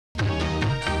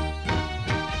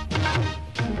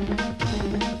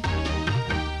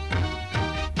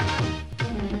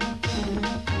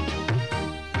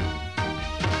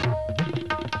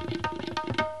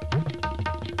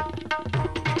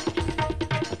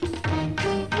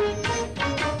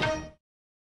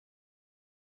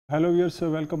Hello viewers,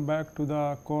 welcome back to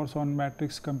the course on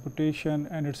matrix computation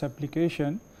and its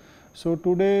application. So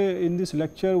today in this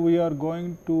lecture we are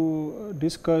going to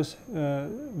discuss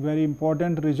very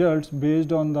important results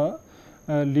based on the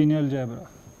linear algebra.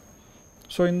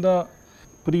 So in the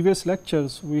previous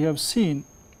lectures we have seen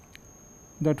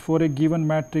that for a given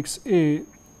matrix A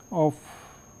of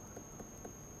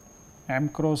m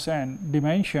cross n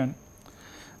dimension,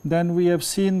 then we have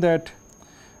seen that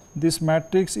this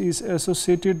matrix is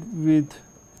associated with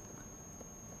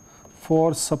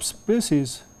 4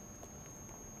 subspaces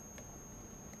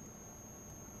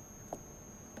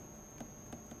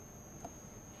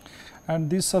and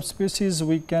these subspaces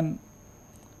we can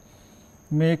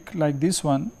make like this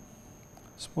one.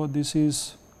 Suppose this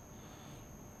is,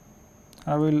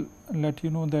 I will let you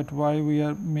know that why we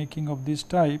are making of this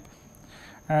type,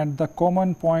 and the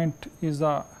common point is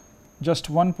just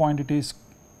one point, it is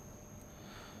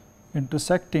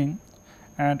intersecting,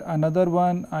 and another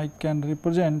one I can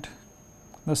represent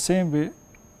the same way.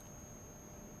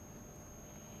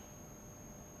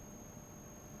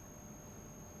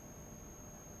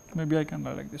 Maybe I can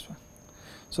write like this one.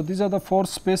 So these are the 4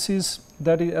 spaces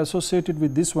that is associated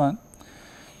with this one.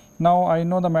 Now I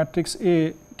know the matrix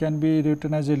A can be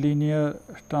written as a linear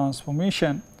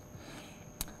transformation.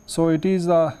 So it is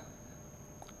the,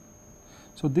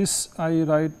 so this I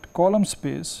write column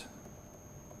space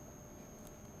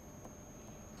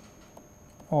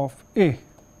of A,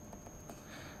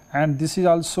 and this is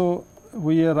also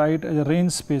we write as a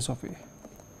range space of A.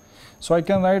 So I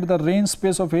can write the range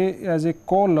space of A as a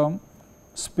column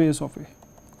space of A.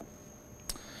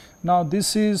 Now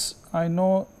this is, I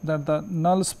know that the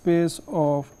null space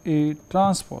of A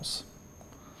transpose.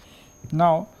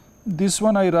 Now this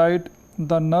one I write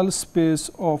the null space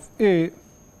of A,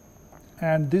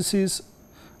 and this is,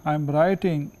 I am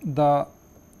writing the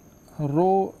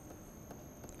row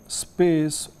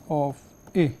space of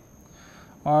A,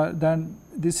 then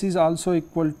this is also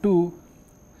equal to,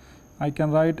 I can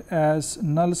write as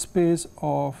null space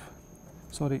of,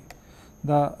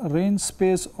 the range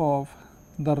space of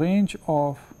the range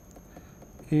of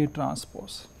A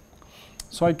transpose.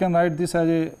 So I can write this as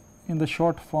a, in the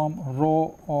short form,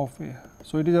 row of A.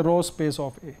 So it is a row space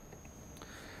of A,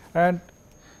 and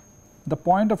the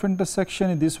point of intersection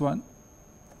is this one.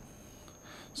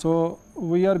 So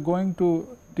we are going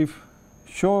to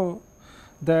show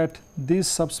that these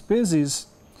subspaces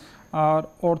are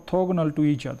orthogonal to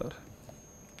each other,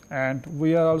 and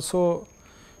we are also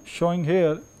showing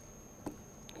here,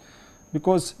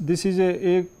 because this is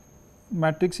a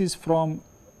matrix is from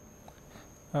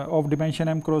of dimension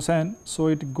m cross n. So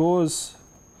it goes,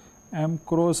 m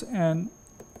cross n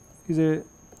is a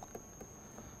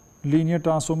linear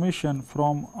transformation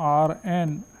from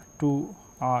Rn to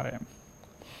Rm.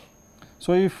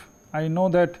 So if I know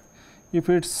that if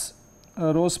it is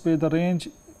a row space, the range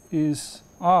is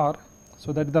R,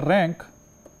 so that is the rank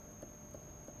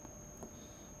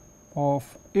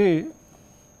of A,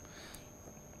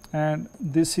 and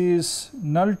this is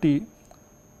nullity.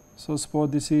 So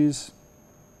suppose this is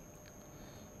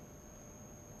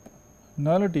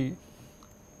nullity,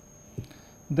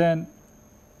 then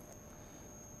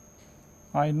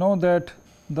I know that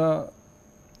the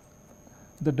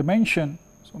dimension,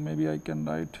 so maybe I can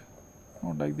write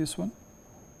not like this one.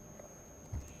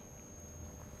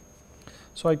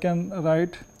 So I can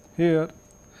write here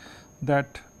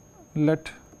that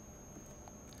let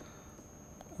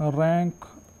rank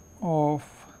of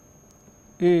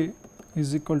A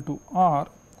is equal to R,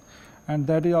 and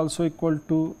that is also equal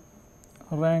to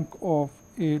rank of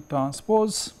A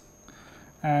transpose,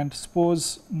 and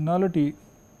suppose nullity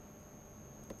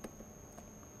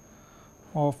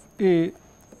of A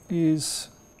is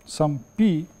some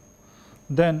P,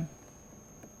 then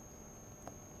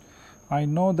I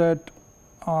know that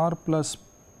R plus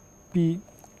P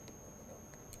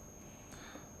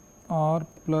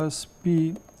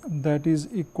that is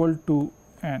equal to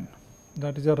n,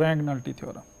 that is a rank nullity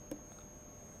theorem.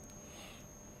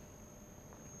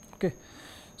 Okay.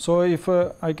 So if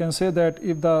I can say that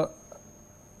if the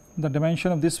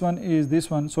dimension of this one is this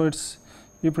one, so it's,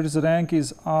 if its rank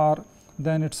is R,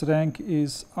 then its rank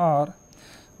is R,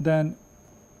 then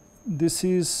this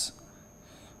is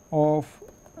of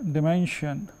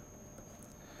dimension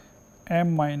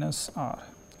m minus R,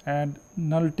 and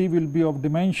nullity will be of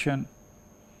dimension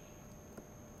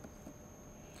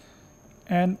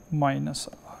n minus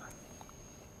R,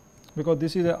 because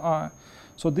this is a R.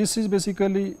 So this is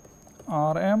basically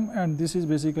Rm and this is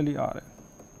basically Rn.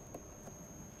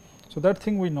 So that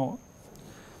thing we know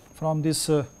from this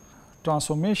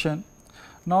transformation.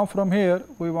 Now from here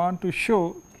we want to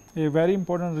show a very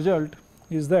important result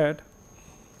is that,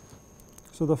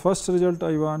 so the first result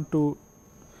I want to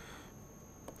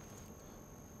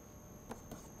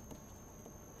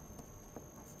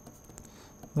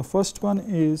the first one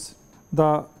is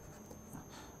the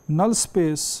null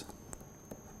space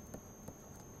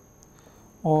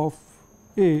of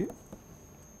A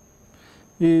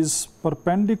is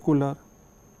perpendicular,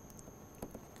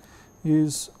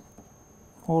 is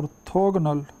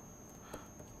orthogonal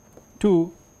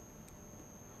to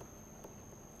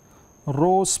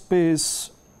row space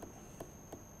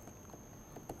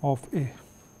of A.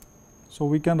 So,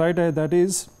 we can write that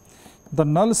is the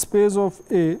null space of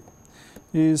A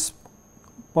is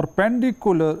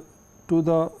perpendicular to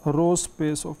the row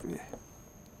space of A,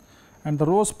 and the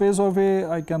row space of A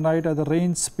I can write as the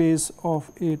range space of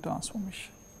A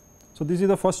transformation. So, this is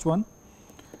the first one.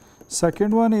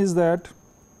 Second one is that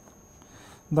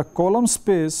the column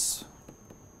space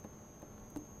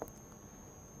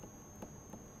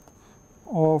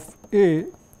of A,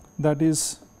 that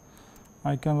is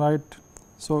I can write,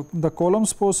 so the column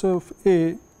space of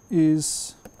A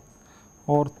is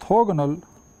orthogonal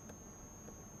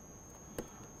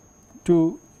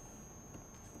to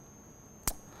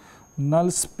null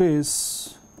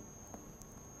space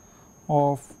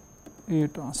of A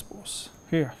transpose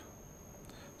here.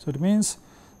 So, it means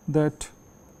that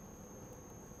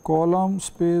column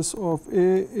space of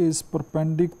A is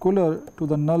perpendicular to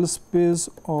the null space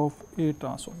of A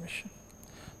transformation.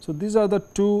 So, these are the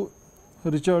two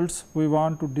results we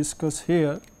want to discuss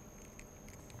here.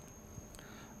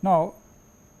 Now,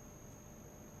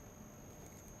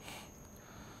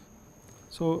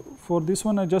 so for this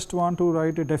one I just want to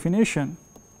write a definition.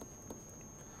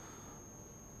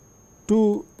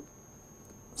 Two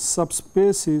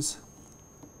subspaces,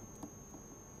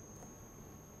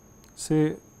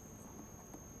 say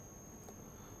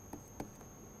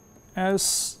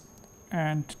S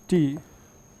and T.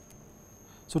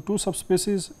 So, two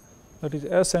subspaces, that is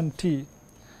S and T,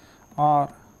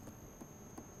 are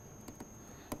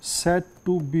said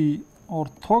to be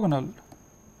orthogonal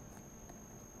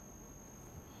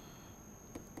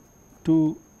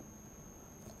to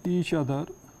each other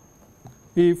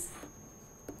if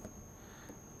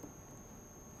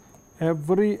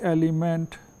every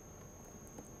element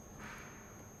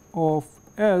of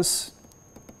S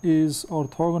is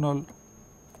orthogonal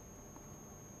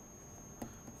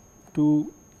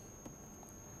to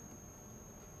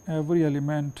every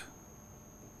element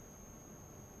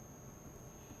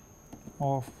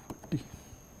of T.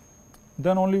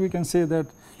 Then only we can say that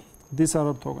these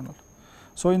are orthogonal.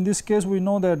 So, in this case we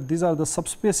know that these are the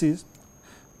subspaces,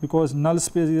 because null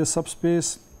space is a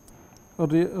subspace,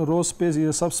 row space is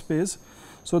a subspace.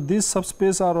 So, these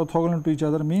subspaces are orthogonal to each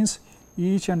other, means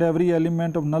each and every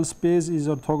element of null space is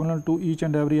orthogonal to each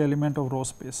and every element of row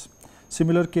space.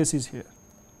 Similar case is here.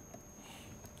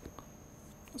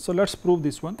 So, let us prove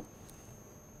this one.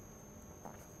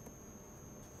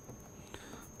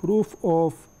 Proof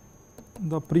of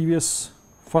the previous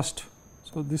first.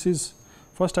 So, this is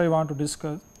first I want to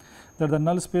discuss that the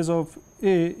null space of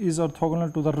A is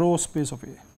orthogonal to the row space of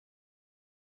A.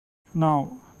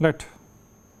 Now, let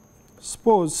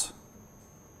suppose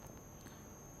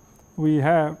we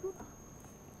have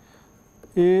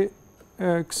A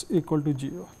x equal to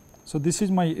 0. So, this is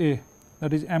my A,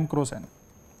 that is m cross n.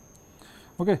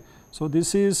 Okay. So,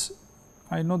 this is,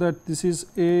 I know that this is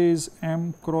A is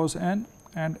m cross n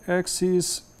and x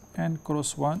is n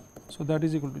cross 1. So, that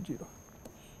is equal to 0.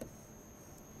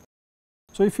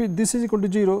 So, if this is equal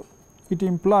to 0, it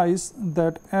implies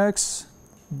that x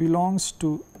belongs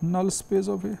to null space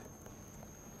of A,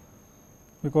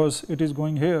 because it is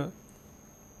going here.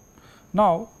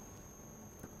 Now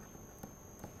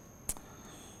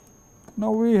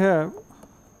we have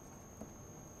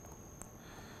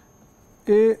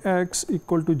A x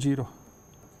equal to 0.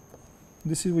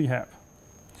 This is we have.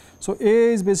 So,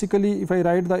 A is basically, if I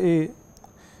write the A,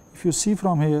 if you see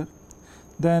from here,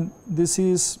 then this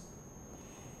is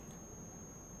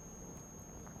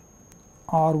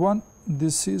R1,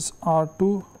 this is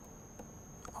R2,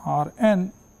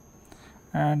 Rn,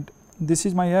 and this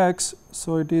is my x.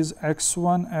 So, it is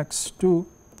x1, x2,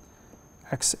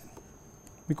 xn,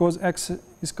 because x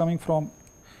is coming from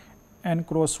n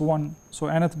cross 1. So,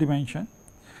 nth dimension,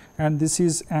 and this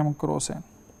is m cross n.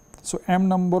 So, m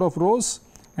number of rows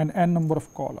and n number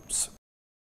of columns,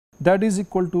 that is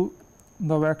equal to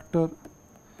the vector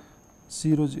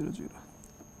 0 0 0.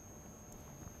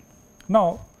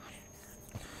 Now,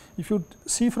 if you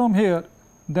see from here,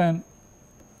 then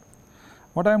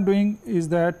what I am doing is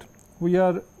that we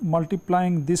are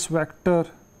multiplying this vector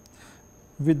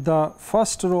with the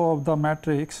first row of the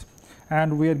matrix,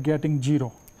 and we are getting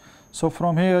 0. So,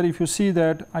 from here if you see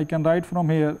that I can write from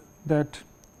here that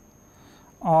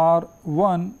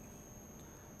R1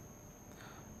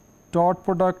 dot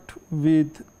product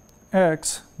with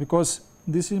x, because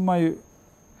this is my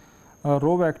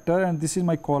row vector and this is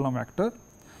my column vector,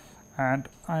 and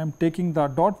I am taking the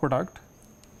dot product,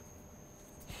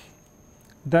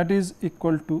 that is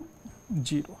equal to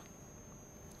 0,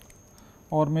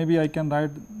 or maybe I can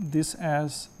write this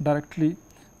as directly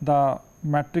the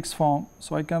matrix form.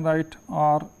 So, I can write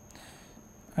R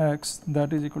x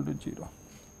that is equal to 0,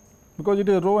 because it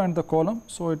is a row and the column.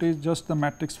 So, it is just the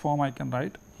matrix form I can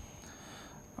write.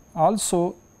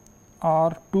 Also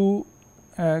R 2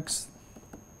 x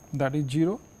that is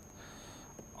 0,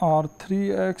 R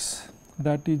 3 x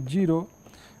that is 0,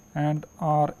 and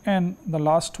R n the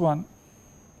last one.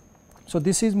 So,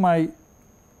 this is my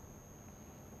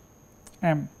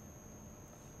m,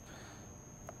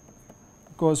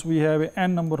 because we have a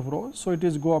n number of rows. So, it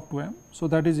is go up to m. So,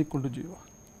 that is equal to 0.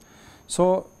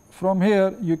 So, from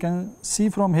here you can see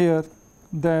from here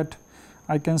that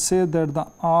I can say that the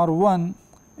R 1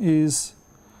 is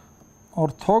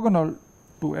orthogonal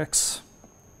to x,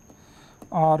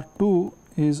 R 2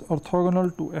 is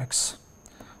orthogonal to x,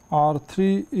 R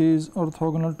 3 is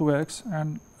orthogonal to x,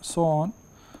 and so on.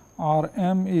 R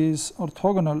m is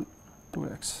orthogonal to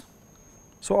x.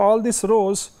 So, all these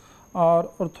rows are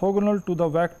orthogonal to the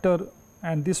vector,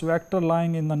 and this vector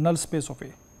lying in the null space of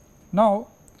A. Now,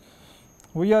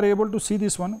 we are able to see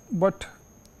this one, but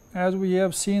as we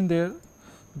have seen there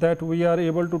that we are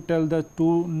able to tell that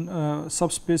two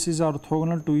subspaces are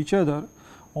orthogonal to each other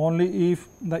only if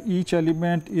the each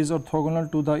element is orthogonal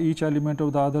to the each element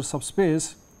of the other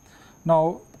subspace.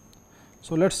 Now,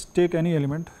 so let us take any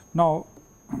element. Now,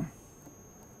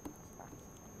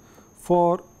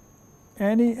 for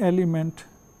any element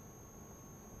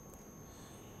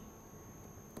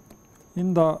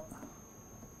in the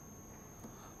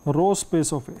row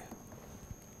space of A.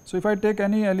 So, if I take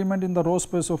any element in the row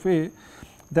space of A,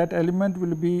 that element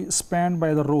will be spanned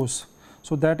by the rows.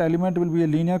 So, that element will be a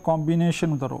linear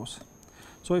combination of the rows.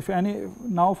 So, if any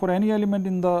now for any element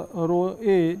in the row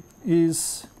A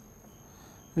is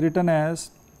written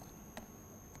as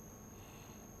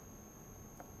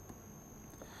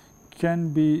can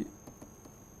be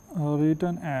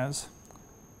written as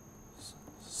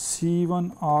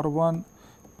C1 R1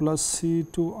 plus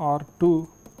C2 R2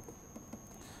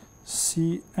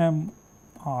 Cm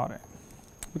Rn,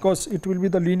 because it will be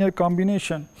the linear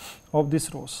combination of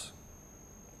these rows.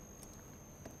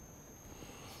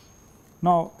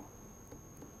 Now,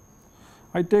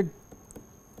 I take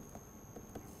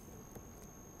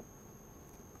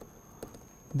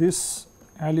this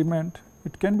element,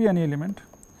 it can be any element,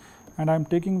 and I am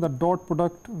taking the dot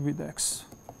product with x.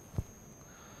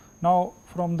 Now,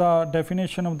 from the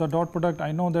definition of the dot product,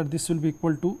 I know that this will be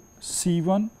equal to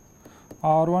C1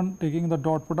 R1 taking the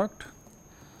dot product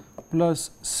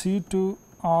plus C2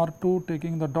 R2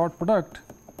 taking the dot product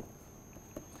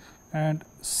and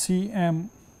Cm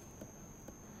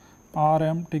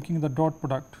Rm taking the dot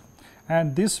product,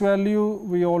 and this value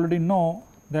we already know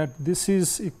that this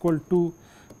is equal to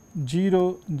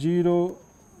 0 0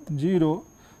 0.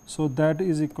 So, that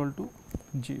is equal to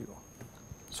 0.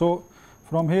 So,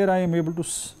 from here I am able to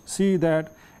see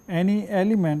that any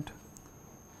element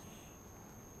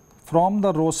from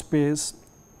the row space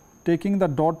taking the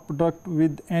dot product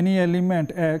with any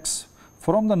element x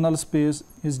from the null space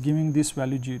is giving this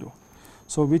value 0.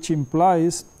 So, which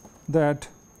implies that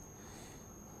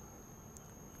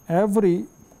every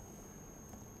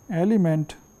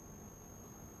element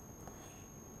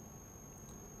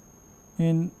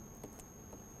in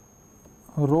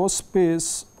row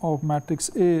space of matrix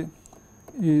A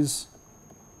is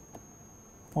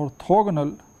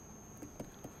orthogonal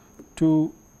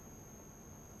to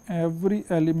every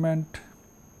element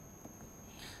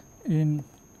in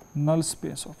null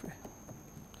space of A.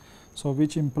 So,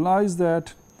 which implies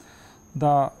that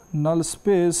the null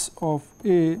space of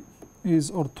A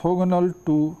is orthogonal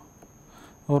to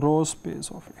row space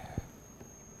of A.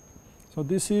 So,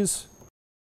 this is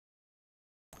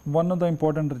one of the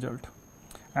important result,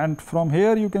 and from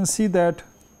here you can see that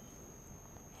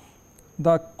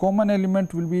the common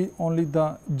element will be only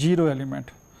the 0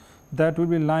 element that will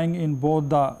be lying in both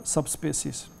the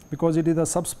subspaces, because it is the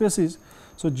subspaces.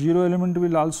 So, 0 element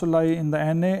will also lie in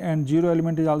the NA and 0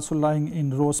 element is also lying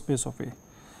in row space of A.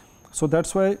 So, that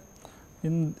is why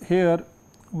in here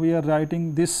we are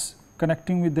writing this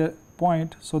connecting with the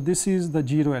point. So, this is the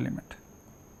 0 element.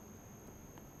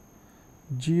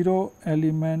 0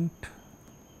 element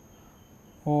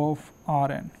of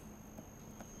Rn.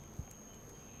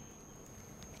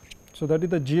 So, that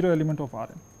is the 0 element of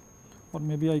Rn, or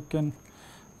maybe I can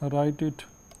write it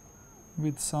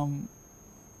with some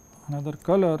another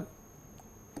color,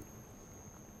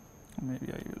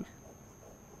 maybe I will.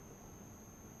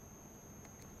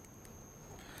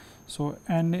 So,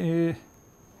 Na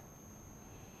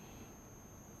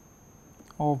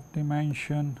of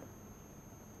dimension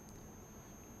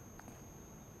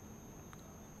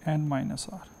n minus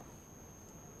r,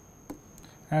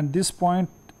 and this point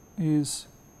is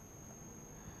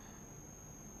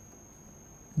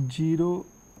 0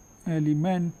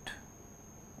 element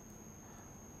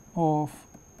of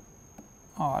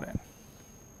Rn.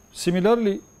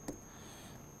 Similarly,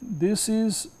 this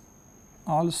is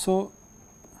also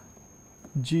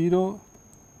 0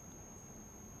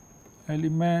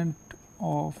 element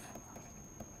of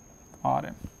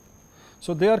Rm.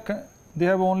 So, they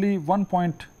have only one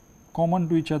point common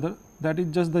to each other, that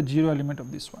is just the 0 element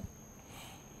of this one.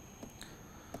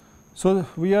 So,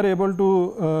 we are able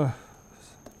to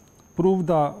prove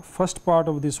the first part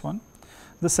of this one.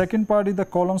 The second part is the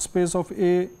column space of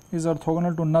A is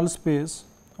orthogonal to null space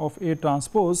of A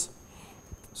transpose.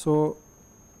 So,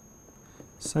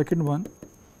 second one,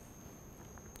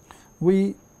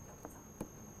 we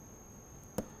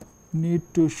need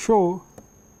to show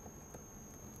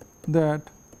that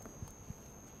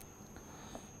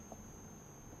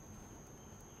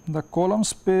the column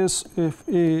space of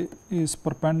A is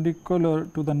perpendicular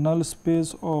to the null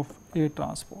space of A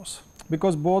transpose,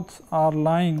 because both are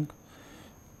lying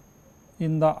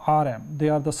in the Rm, they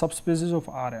are the subspaces of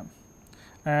Rm,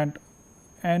 and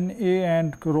Na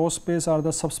and row space are the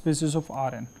subspaces of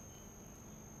Rn.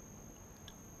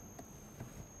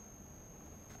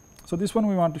 So, this one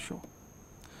we want to show.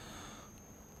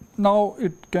 Now,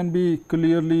 it can be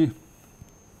clearly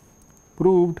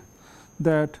proved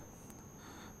that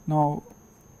now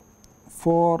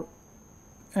for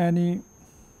any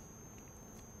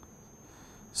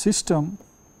system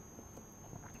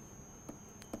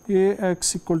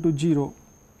Ax equal to 0.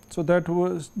 So, that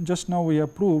was just now we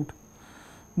have proved.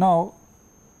 Now,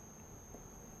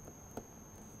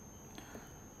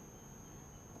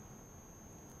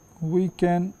 we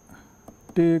can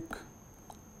take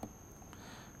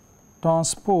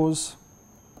transpose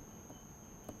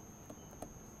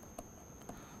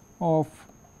of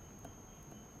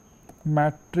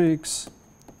matrix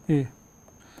A.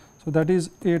 So, that is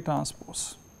A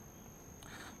transpose.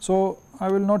 So, I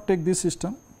will not take this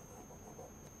system.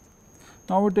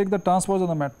 Now, we take the transpose of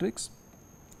the matrix,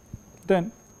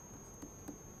 then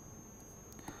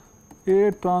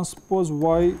A transpose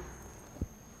Y,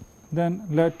 then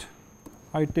let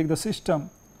I take the system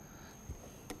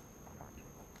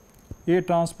A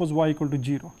transpose Y equal to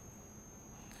 0.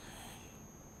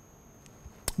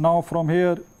 Now, from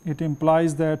here it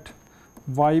implies that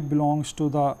Y belongs to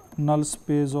the null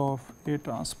space of A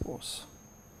transpose,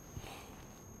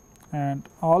 and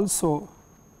also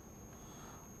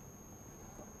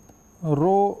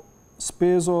row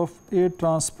space of A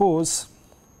transpose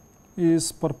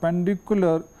is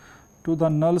perpendicular to the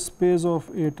null space of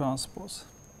A transpose.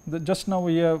 Just now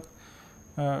we have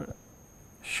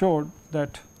showed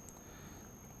that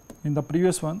in the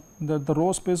previous one that the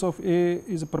row space of A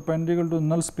is perpendicular to the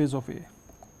null space of A.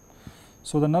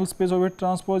 So, the null space of A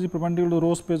transpose is perpendicular to the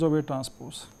row space of A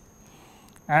transpose,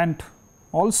 and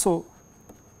also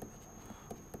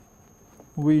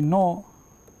we know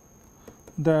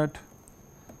that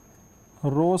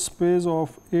row space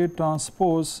of A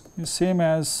transpose is same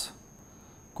as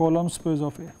column space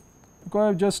of A, because I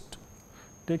am just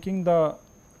taking the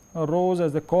rows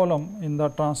as the column in the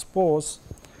transpose.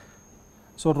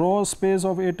 So, row space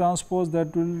of A transpose,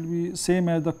 that will be same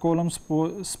as the column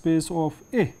space of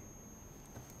A.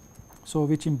 So,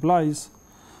 which implies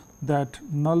that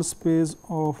null space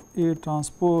of A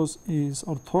transpose is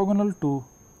orthogonal to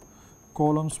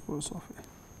column space of A.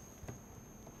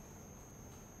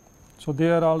 So, they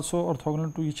are also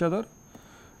orthogonal to each other,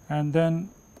 and then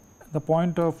the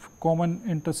point of common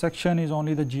intersection is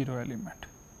only the 0 element.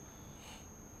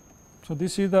 So,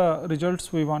 this is the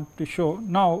results we want to show.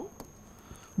 Now,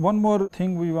 one more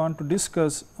thing we want to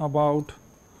discuss about.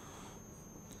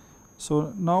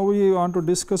 So, now we want to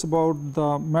discuss about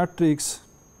the matrix.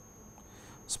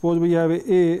 Suppose we have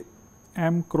a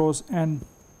m cross n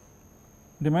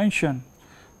dimension,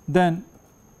 then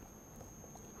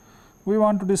we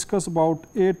want to discuss about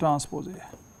A transpose A,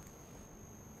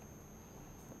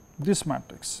 this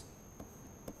matrix,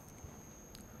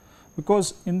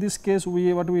 because in this case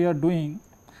what we are doing,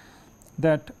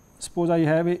 that suppose I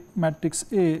have a matrix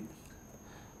A.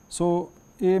 So,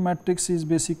 A matrix is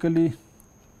basically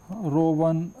row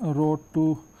 1, row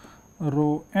 2,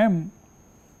 row m,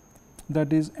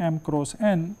 that is m cross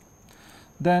n,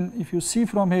 then if you see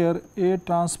from here, A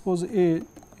transpose A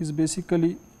is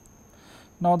basically,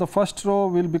 now the first row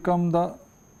will become the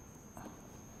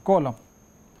column,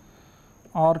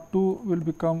 R2 will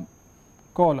become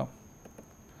column,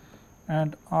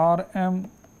 and Rm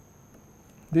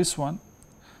this one.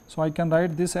 So, I can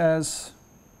write this as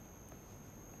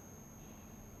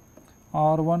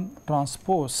R1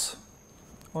 transpose,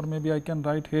 or maybe I can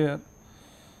write here,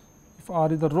 if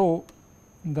R is the row,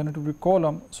 then it will be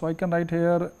column. So, I can write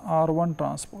here R1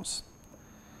 transpose,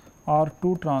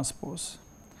 R2 transpose,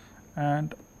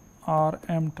 and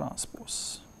Rm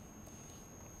transpose.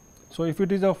 So, if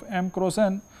it is of m cross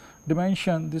n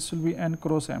dimension, this will be n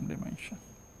cross m dimension.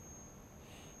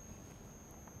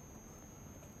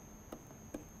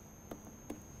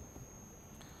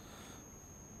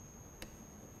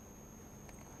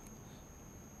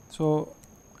 So,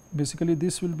 basically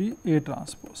this will be A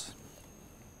transpose.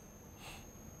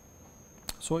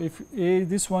 So, if A is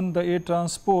this one, the A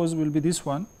transpose will be this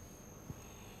one.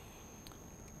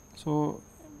 So,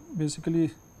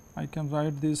 basically I can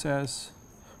write this as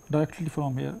directly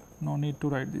from here, no need to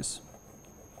write this.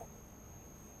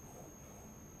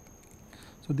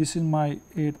 So, this is my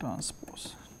A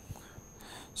transpose.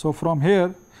 So, from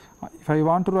here if I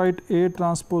want to write A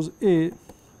transpose A,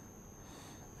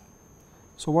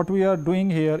 so what we are doing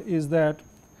here is that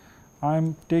I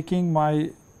am taking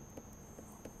my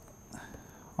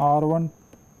R1,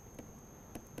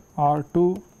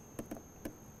 R2,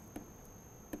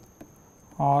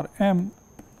 Rm,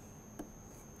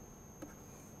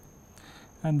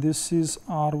 and this is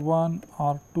R1,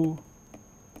 R2,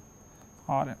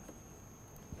 Rm.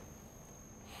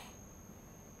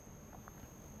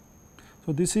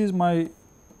 So, this is my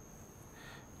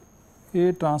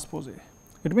A transpose A.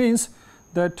 It means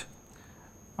that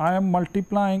I am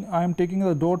multiplying, I am taking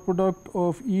the dot product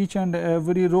of each and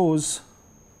every rows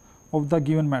of the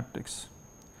given matrix.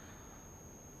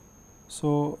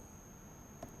 So,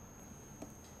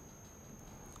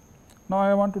 now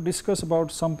I want to discuss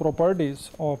about some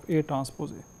properties of A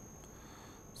transpose A.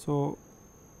 So,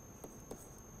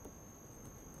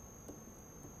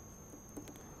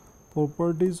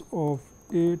 properties of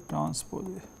A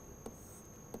transpose A.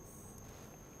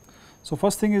 So,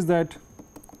 first thing is that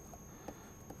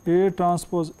A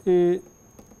transpose A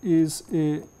is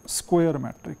a square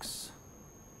matrix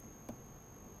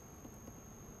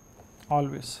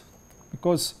always,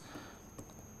 because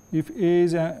if A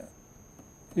is A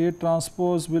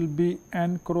transpose will be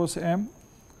n cross m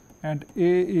and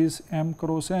A is m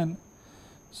cross n.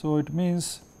 So, it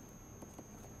means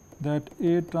that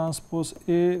A transpose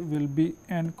A will be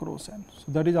n cross n. So,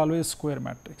 that is always square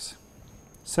matrix.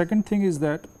 Second thing is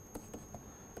that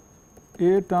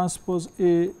A transpose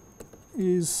A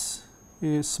is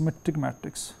a symmetric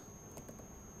matrix.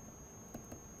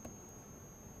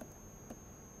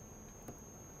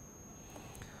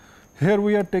 Here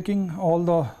we are taking all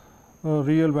the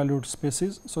real valued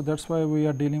spaces. So, that is why we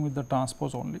are dealing with the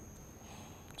transpose only.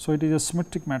 So, it is a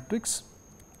symmetric matrix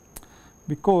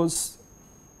because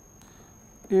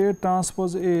A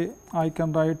transpose A, I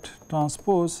can write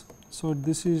transpose. So,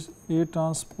 this is A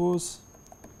transpose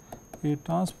A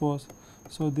transpose.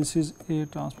 So, this is A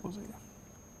transpose A.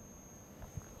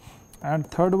 And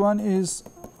third one is,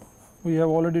 we have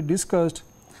already discussed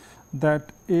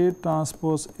that A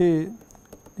transpose A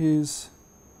is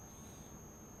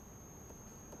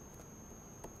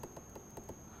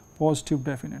positive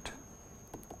definite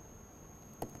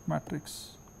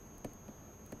matrix.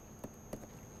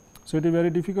 So, it is very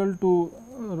difficult to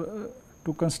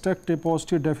construct a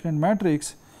positive definite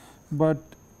matrix, but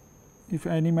if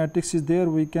any matrix is there,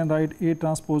 we can write A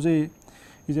transpose A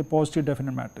is a positive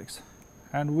definite matrix,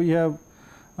 and we have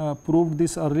proved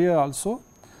this earlier also.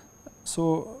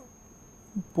 So,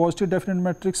 positive definite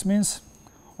matrix means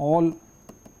all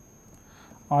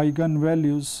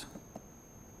eigenvalues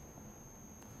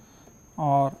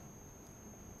are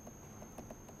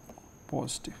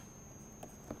positive.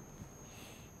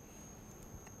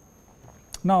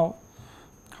 Now,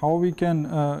 how we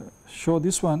can show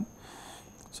this one?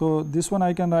 So, this one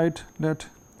I can write that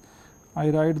I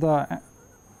write the,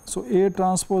 so A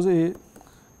transpose A,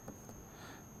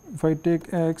 if I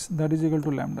take x, that is equal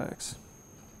to lambda x,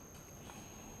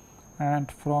 and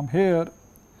from here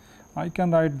I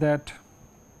can write that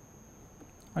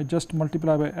I just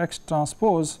multiply by x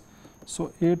transpose.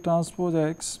 So, A transpose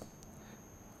x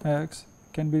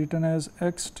can be written as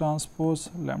x transpose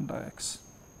lambda x,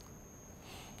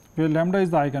 where lambda is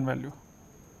the eigenvalue.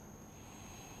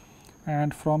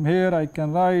 And from here I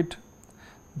can write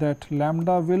that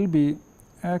lambda will be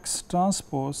x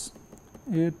transpose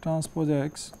A transpose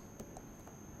x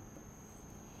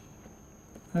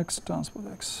x transpose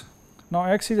x. Now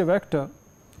x is a vector,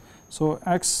 so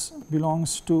x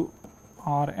belongs to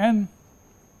Rn.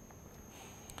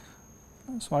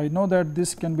 So I know that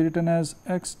this can be written as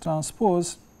x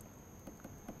transpose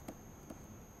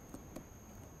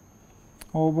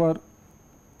over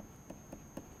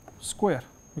square,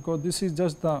 because this is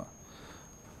just the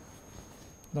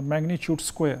magnitude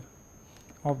square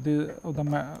of the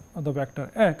vector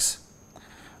x.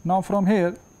 Now from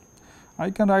here I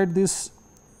can write this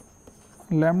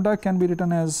lambda can be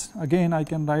written as, again I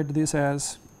can write this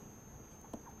as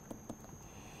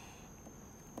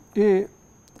a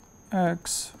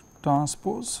x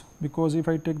transpose, because if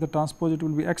I take the transpose it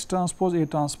will be x transpose A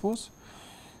transpose,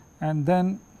 and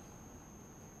then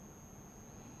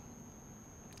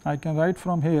I can write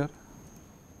from here,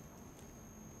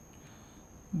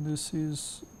 this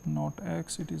is not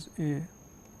x, it is A,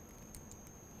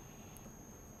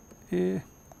 it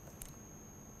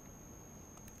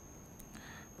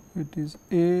is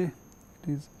A, it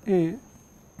is A.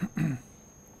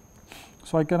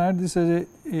 So I can write this as a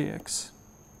AX.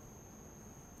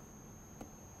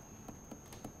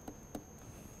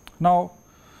 Now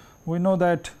we know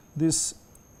that this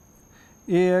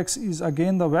AX is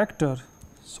again the vector,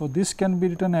 so this can be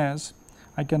written as,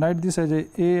 I can write this as a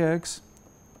AX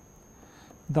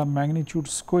the magnitude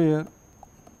square,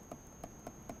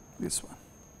 this one,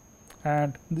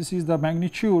 and this is the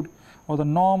magnitude or the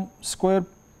norm square,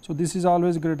 so this is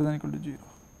always greater than or equal to 0.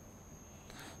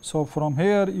 So from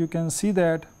here you can see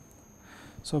that,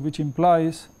 so which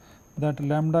implies that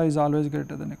lambda is always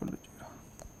greater than or equal to 0.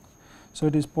 So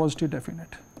it is positive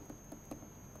definite.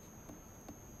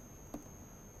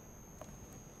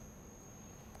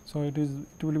 So it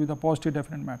will be the positive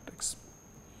definite matrix,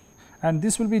 and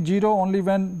this will be 0 only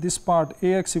when this part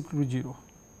AX equal to 0,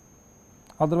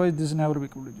 otherwise this is never be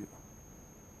equal to 0.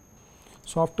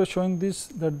 So after showing this,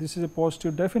 that this is a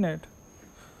positive definite,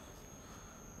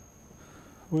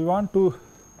 we want to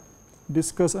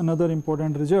discuss another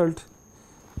important result.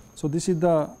 So this is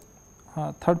the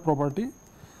third property.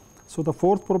 So the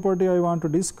fourth property I want to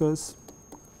discuss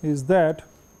is that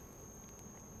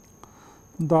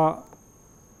the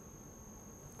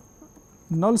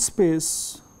null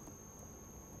space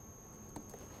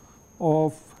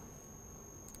of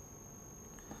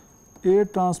A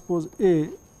transpose A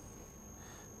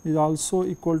is also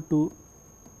equal to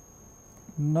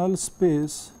null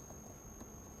space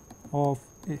of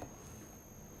A.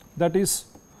 That is,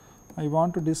 I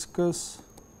want to discuss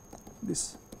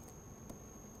this.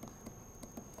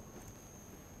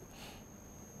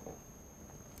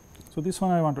 So this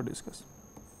one I want to discuss,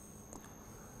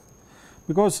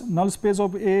 because null space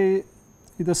of A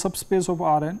is the subspace of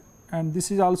Rn, and this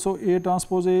is also A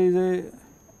transpose A is a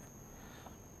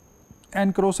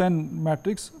n cross n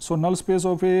matrix. So null space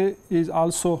of A is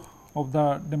also of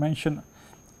the dimension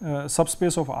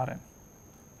subspace of Rn.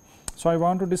 So I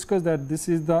want to discuss that this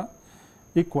is the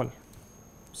equal.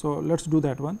 So let's do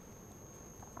that one.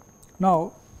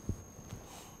 Now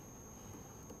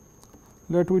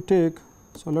let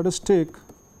us take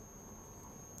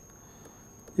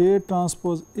A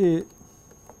transpose A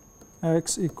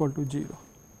x equal to 0,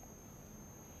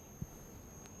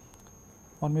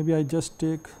 or maybe I just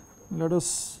take, let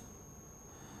us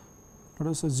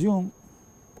assume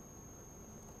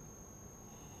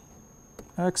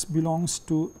x belongs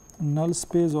to null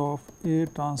space of A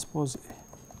transpose A,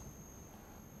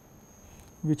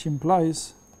 which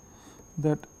implies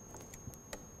that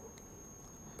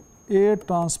A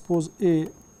transpose A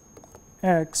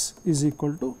x is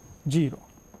equal to 0.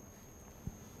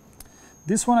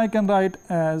 This one I can write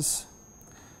as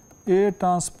A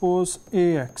transpose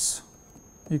A x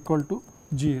equal to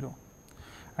 0,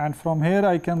 and from here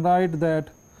I can write that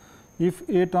if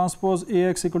A transpose A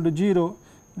x equal to 0,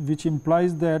 which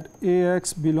implies that A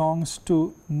x belongs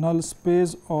to null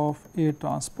space of A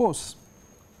transpose.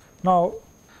 Now,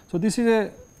 so this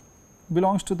is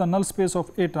belongs to the null space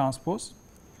of A transpose.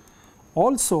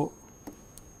 Also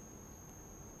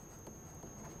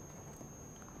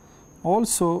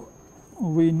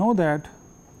we know that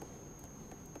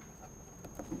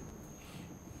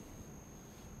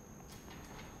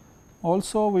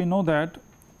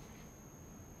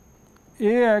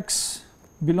AX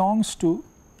belongs to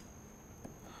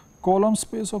column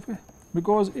space of A,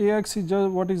 because AX is just,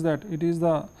 what is that? It is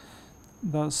the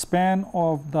span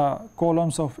of the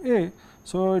columns of A,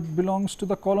 so it belongs to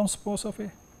the column space of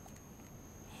A.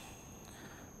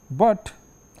 But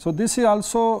so this is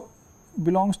also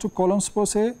belongs to column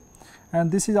space A, and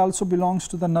this is also belongs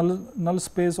to the null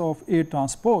space of A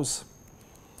transpose.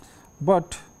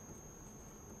 But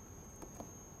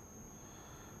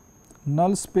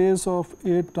null space of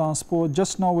A transpose,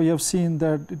 just now we have seen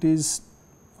that it is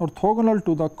orthogonal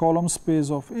to the column space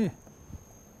of A.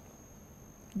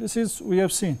 This is we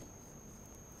have seen.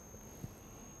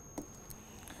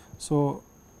 So,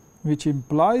 which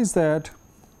implies that,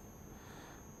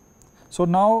 so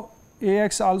now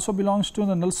Ax also belongs to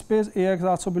the null space, Ax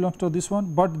also belongs to this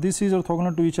one, but this is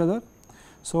orthogonal to each other.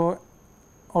 So,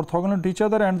 orthogonal to each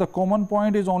other and the common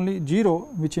point is only 0,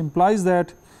 which implies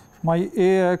that my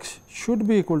Ax should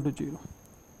be equal to 0,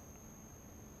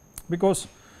 because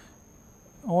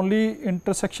only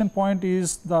intersection point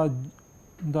is the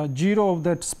 0 of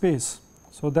that space.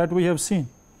 So, that we have seen.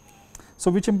 So,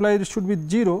 which implies it should be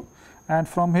 0, and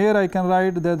from here I can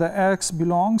write that the x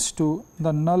belongs to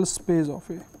the null space of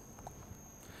A.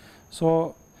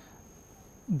 So,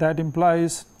 that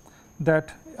implies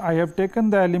that I have taken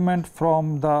the element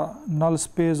from the null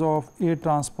space of A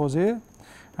transpose A,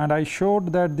 and I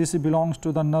showed that this belongs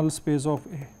to the null space of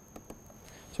A.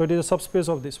 So, it is a subspace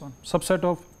of this one, subset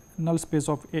of null space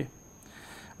of A.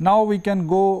 Now, we can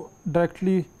go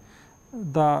directly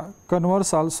the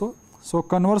converse also. So,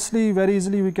 conversely very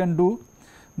easily we can do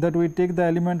that, we take the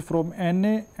element from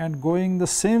NA and going the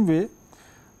same way.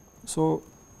 So,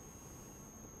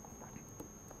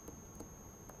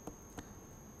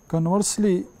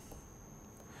 conversely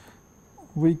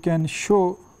we can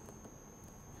show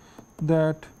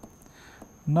that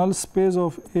null space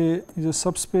of A is a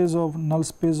subspace of null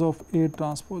space of A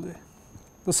transpose A.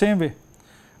 The same way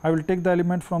I will take the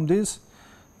element from this,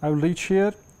 I will reach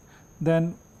here,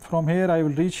 then from here I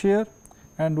will reach here,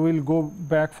 and we will go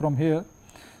back from here.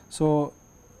 So,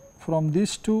 from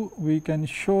these two we can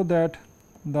show that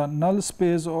the null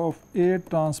space of A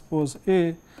transpose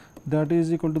A, that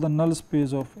is equal to the null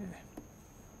space of A.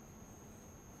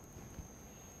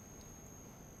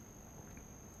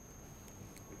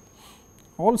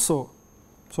 Also,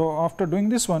 so after doing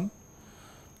this one,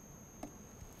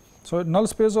 so null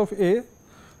space of A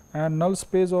and null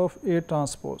space of A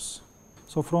transpose.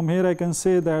 So, from here I can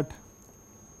say that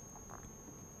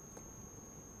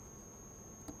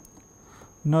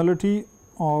nullity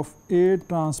of A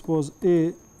transpose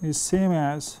A is same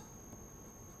as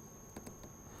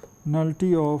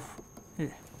nullity of A.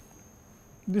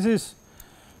 This is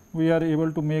we are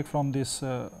able to make from this.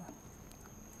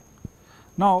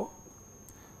 Now,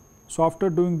 so after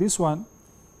doing this one,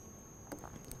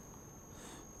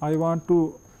 I want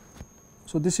to,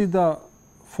 so this is the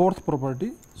fourth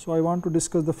property. So, I want to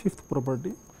discuss the fifth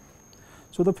property.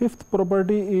 So, the fifth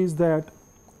property is that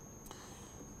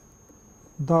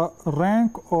the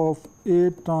rank of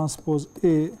A transpose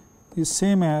A is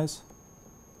same as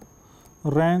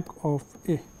rank of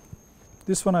A.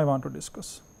 This one I want to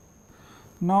discuss.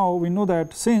 Now, we know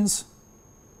that since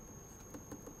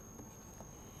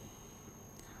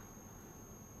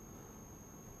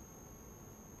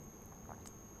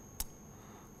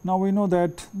now we know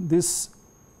that this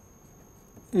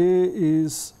A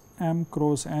is M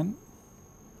cross N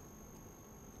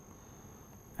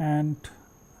and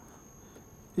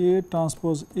A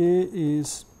transpose A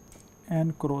is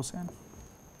N cross N.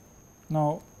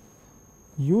 Now,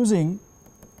 using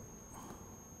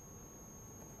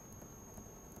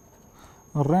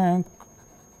rank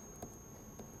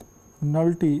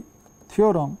nullity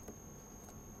theorem,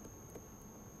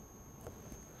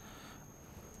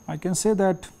 I can say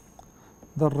that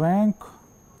the rank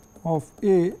of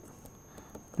A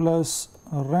plus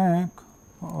rank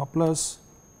plus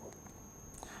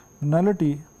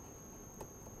nullity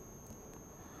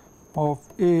of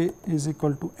A is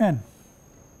equal to N.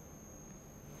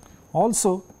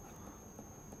 Also,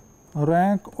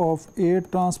 rank of A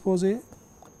transpose A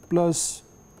plus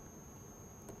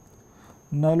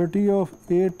nullity of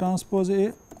A transpose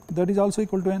A, that is also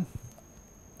equal to N,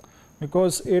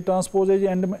 because A transpose A is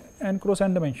n cross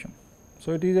n dimension.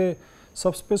 So, it is a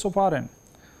subspace of Rn.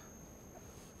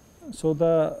 So,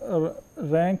 the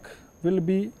rank will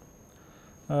be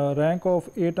rank of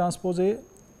A transpose A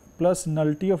plus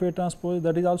nullity of A transpose A,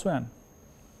 that is also n.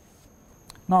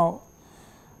 Now,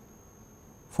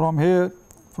 from here,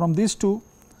 from these two,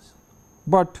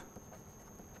 but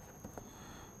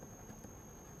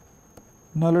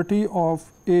nullity of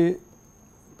A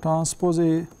transpose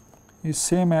A is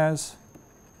same as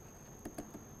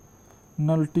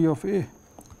nullity of A,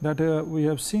 that we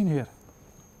have seen here.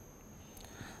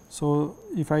 So,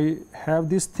 if I have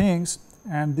these things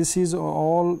and this is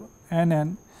all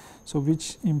N, so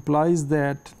which implies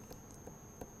that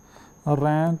a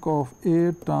rank of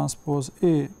A transpose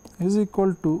A is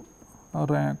equal to a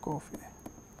rank of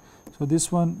A. So,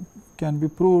 this one can be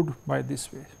proved by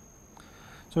this way.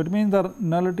 So, it means the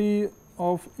nullity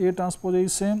of A transpose A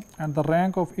is same and the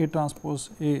rank of A transpose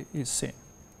A is same.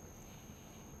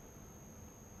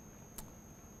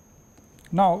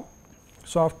 Now,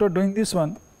 so after doing this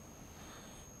one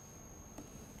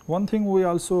thing we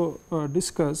also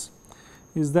discuss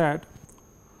is that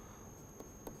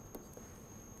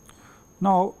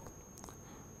now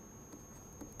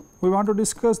we want to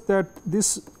discuss that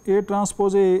this A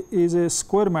transpose A is a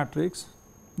square matrix,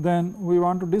 then we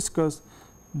want to discuss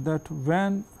that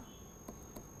when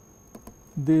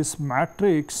this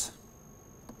matrix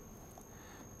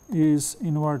is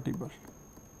invertible.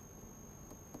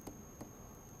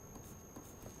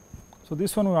 So,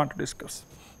 this one we want to discuss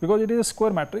because it is a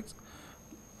square matrix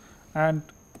and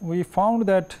we found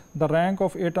that the rank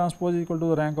of A transpose is equal to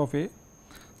the rank of A.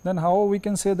 Then how we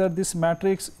can say that this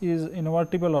matrix is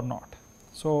invertible or not.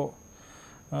 So,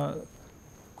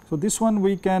 so this one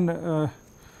we can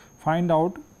find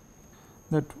out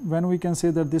that when we can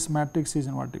say that this matrix is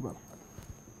invertible.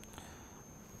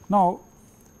 Now,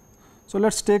 so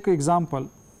let us take example.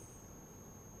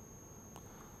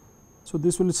 So,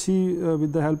 this will see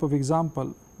with the help of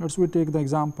example. Let us we take the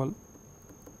example.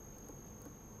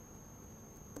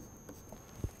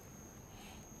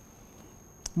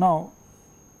 Now,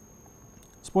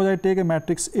 suppose I take a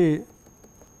matrix A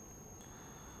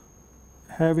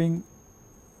having,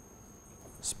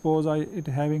 suppose it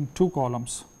having 2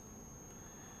 columns.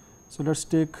 So, let us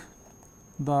take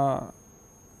the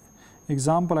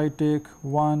example I take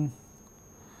 1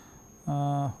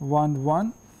 1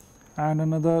 1 and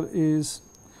another is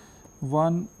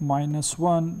 1 minus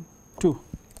 1 2.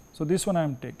 So, this one I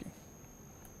am taking.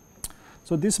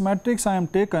 So, this matrix I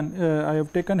have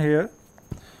taken here.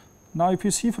 Now, if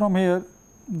you see from here,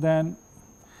 then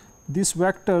these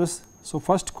vectors, so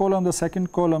first column the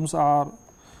second columns are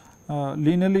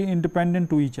linearly independent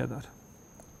to each other.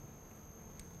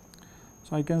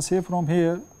 So, I can say from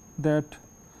here that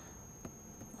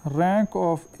rank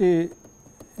of A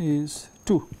is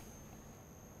 2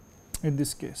 in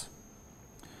this case,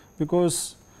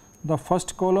 because the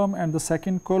first column and the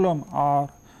second column are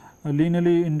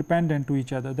linearly independent to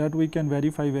each other, that we can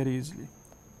verify very easily,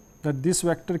 that this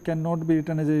vector cannot be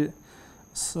written as a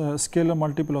scalar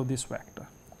multiple of this vector.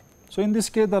 So, in this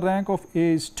case the rank of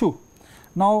A is 2.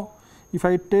 Now, if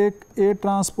I take A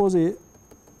transpose A,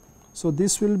 so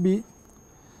this will be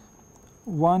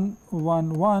 1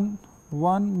 1 1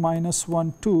 1 minus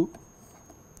 1 2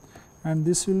 and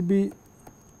this will be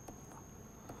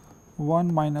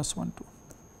 1 minus 1 2.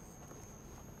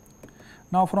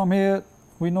 Now, from here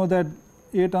we know that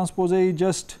A transpose A is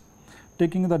just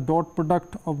taking the dot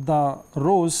product of the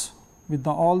rows with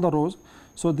all the rows.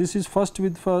 So, this is first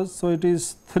with first, so it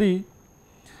is 3.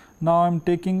 Now, I am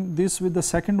taking this with the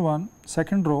second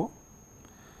row.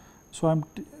 So, I am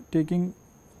taking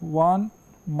 1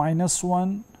 minus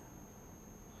 1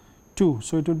 2,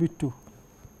 so it will be 2.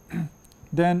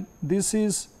 Then this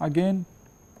is again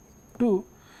 2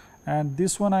 and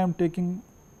this one I am taking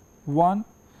 1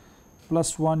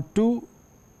 plus 1 2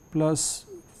 plus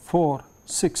 4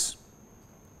 6.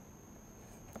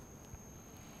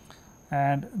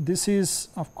 And this is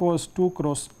of course 2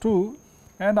 cross 2,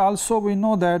 and also we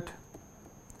know that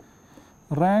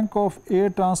rank of A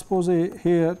transpose A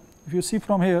here, if you see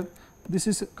from here, this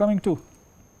is coming 2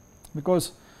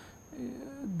 because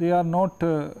they are not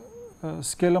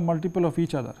scalar multiple of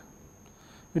each other.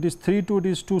 It is 3 2, it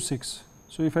is 2 6.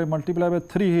 So, if I multiply by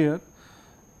 3 here,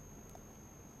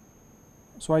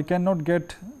 so I cannot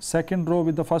get second row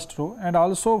with the first row, and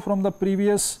also from the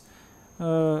previous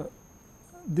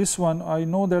this one I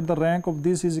know that the rank of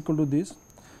this is equal to this.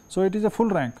 So, it is a full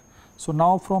rank. So,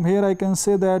 now from here I can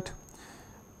say that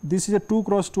this is a 2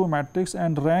 cross 2 matrix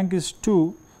and rank is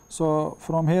 2. So,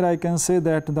 from here I can say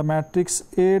that the matrix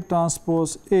A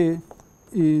transpose A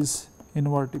is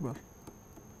invertible.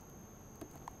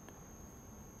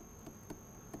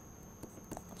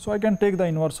 So, I can take the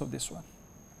inverse of this one.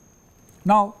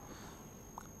 Now,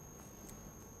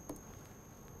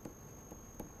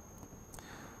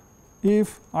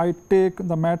 if I take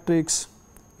the matrix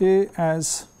A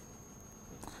as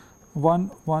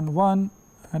 1 1 1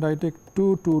 and I take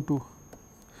 2 2 2.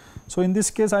 So, in this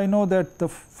case I know that the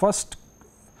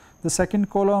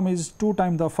second column is 2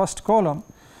 times the first column,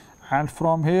 and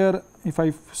from here if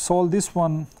I solve this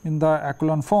one in the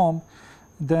echelon form,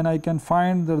 then I can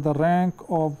find that the rank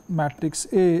of matrix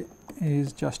A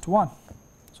is just 1.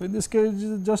 So, in this case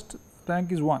just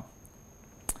rank is 1.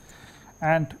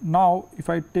 And now,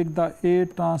 if I take the A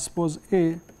transpose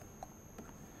A,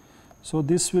 so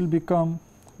this will become,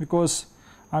 because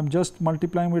I am just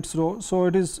multiplying with its row, so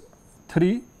it is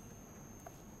 3,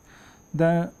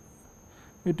 then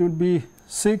it will be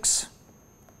 6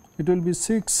 it will be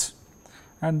 6,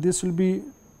 and this will be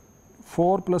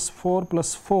 4 plus 4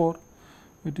 plus 4,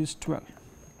 it is 12.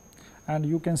 And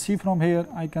you can see from here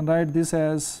I can write this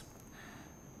as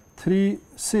 3,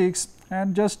 6,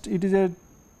 and just it is a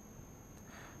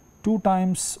 2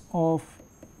 times of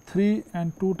 3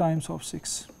 and 2 times of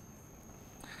 6.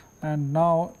 And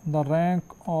now the rank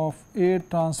of A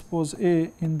transpose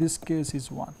A in this case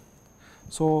is 1.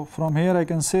 So, from here I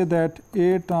can say that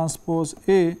A transpose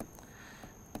A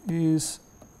is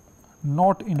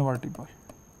not invertible.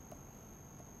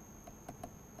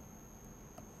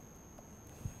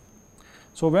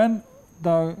 So, when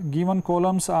the given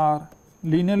columns are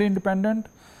linearly independent,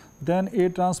 then A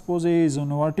transpose A is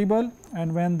invertible,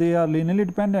 and when they are linearly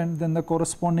dependent, then the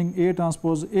corresponding A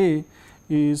transpose A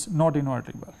is not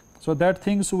invertible. So, that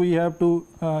things we have to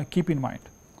keep in mind.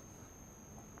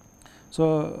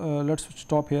 So, let us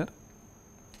stop here.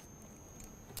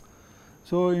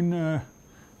 So, in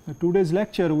today's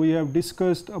lecture we have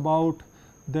discussed about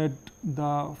that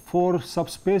the 4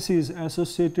 subspaces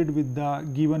associated with the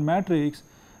given matrix,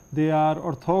 they are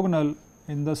orthogonal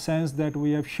in the sense that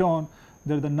we have shown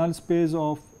that the null space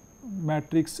of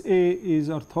matrix A is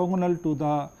orthogonal to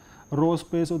the row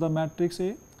space of the matrix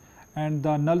A, and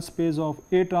the null space of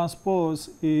A transpose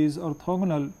is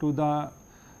orthogonal to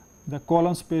the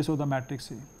column space of the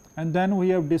matrix A. And then we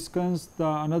have discussed the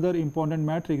another important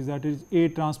matrix, that is A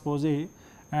transpose A,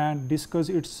 and discuss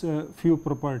its few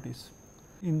properties.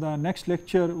 In the next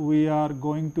lecture we are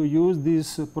going to use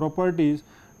these properties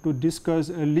to discuss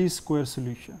a least square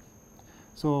solution.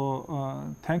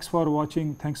 So, thanks for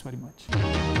watching. Thanks very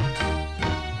much.